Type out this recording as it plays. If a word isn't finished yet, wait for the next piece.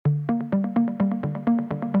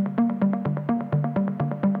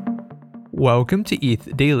Welcome to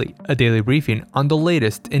ETH Daily, a daily briefing on the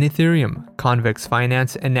latest in Ethereum. Convex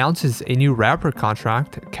Finance announces a new wrapper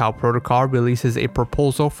contract, Cal Protocol releases a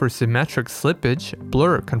proposal for symmetric slippage,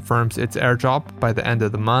 Blur confirms its airdrop by the end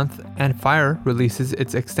of the month, and Fire releases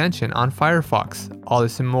its extension on Firefox. All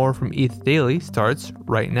this and more from ETH Daily starts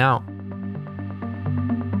right now.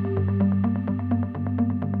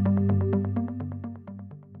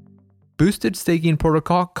 Boosted staking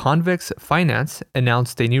protocol Convex Finance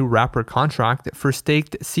announced a new wrapper contract for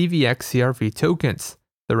staked CVX-CRV tokens.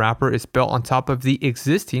 The wrapper is built on top of the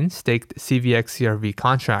existing staked CVX-CRV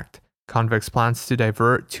contract. Convex plans to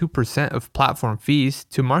divert 2% of platform fees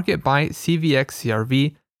to market buy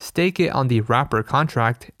CVX-CRV, stake it on the wrapper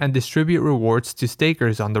contract, and distribute rewards to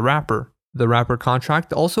stakers on the wrapper. The wrapper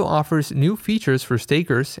contract also offers new features for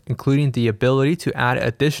stakers, including the ability to add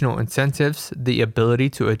additional incentives, the ability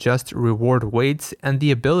to adjust reward weights, and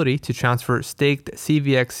the ability to transfer staked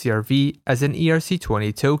CVX-CRV as an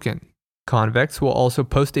ERC20 token. Convex will also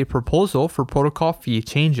post a proposal for protocol fee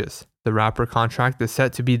changes. The wrapper contract is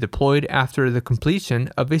set to be deployed after the completion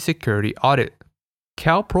of a security audit.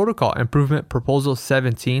 Cal Protocol Improvement Proposal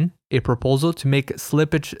 17, a proposal to make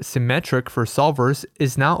slippage symmetric for solvers,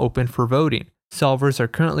 is now open for voting. Solvers are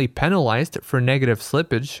currently penalized for negative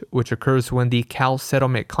slippage, which occurs when the Cal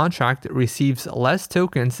settlement contract receives less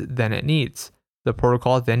tokens than it needs. The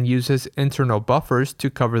protocol then uses internal buffers to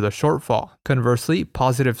cover the shortfall. Conversely,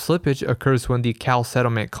 positive slippage occurs when the Cal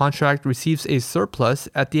settlement contract receives a surplus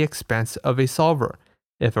at the expense of a solver.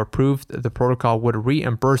 If approved, the protocol would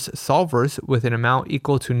reimburse solvers with an amount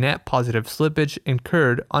equal to net positive slippage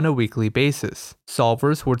incurred on a weekly basis.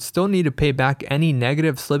 Solvers would still need to pay back any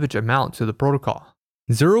negative slippage amount to the protocol.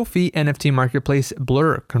 Zero-fee NFT marketplace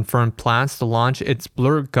Blur confirmed plans to launch its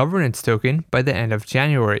Blur governance token by the end of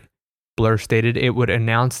January. Blur stated it would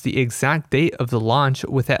announce the exact date of the launch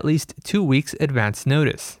with at least 2 weeks advance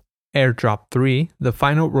notice. Airdrop 3, the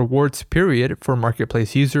final rewards period for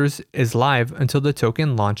marketplace users, is live until the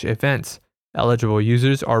token launch events. Eligible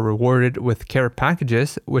users are rewarded with care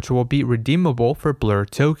packages, which will be redeemable for Blur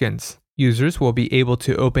tokens. Users will be able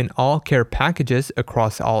to open all care packages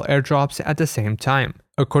across all airdrops at the same time.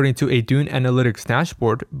 According to a Dune Analytics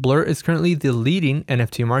dashboard, Blur is currently the leading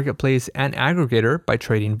NFT marketplace and aggregator by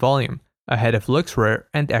trading volume, ahead of LooksRare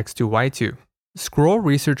and X2Y2. Scroll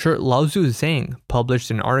researcher Laozu Zhang published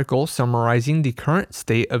an article summarizing the current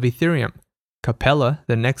state of Ethereum. Capella,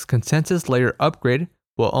 the next consensus layer upgrade,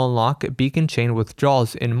 will unlock beacon chain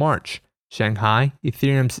withdrawals in March. Shanghai,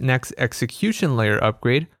 Ethereum's next execution layer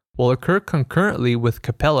upgrade, will occur concurrently with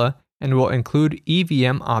Capella and will include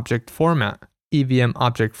EVM object format. EVM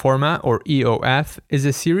object format, or EOF, is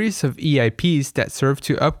a series of EIPs that serve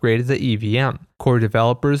to upgrade the EVM. Core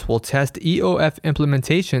developers will test EOF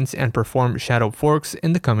implementations and perform shadow forks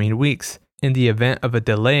in the coming weeks. In the event of a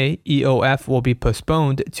delay, EOF will be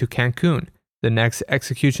postponed to Cancun, the next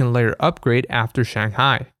execution layer upgrade after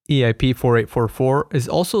Shanghai. EIP 4844 is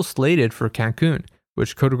also slated for Cancun,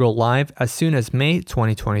 which could go live as soon as May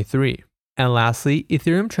 2023. And lastly,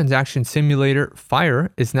 Ethereum transaction simulator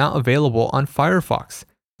Fire is now available on Firefox.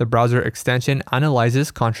 The browser extension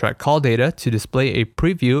analyzes contract call data to display a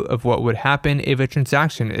preview of what would happen if a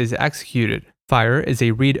transaction is executed. Fire is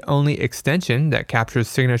a read-only extension that captures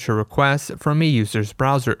signature requests from a user's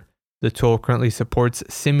browser. The tool currently supports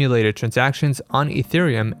simulated transactions on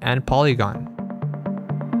Ethereum and Polygon.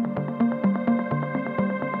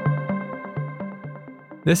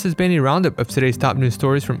 This has been a roundup of today's top news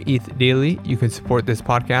stories from ETH Daily. You can support this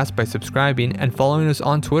podcast by subscribing and following us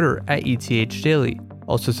on Twitter at ETHDaily.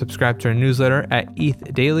 Also subscribe to our newsletter at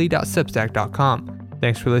ethdaily.substack.com.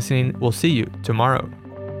 Thanks for listening. We'll see you tomorrow.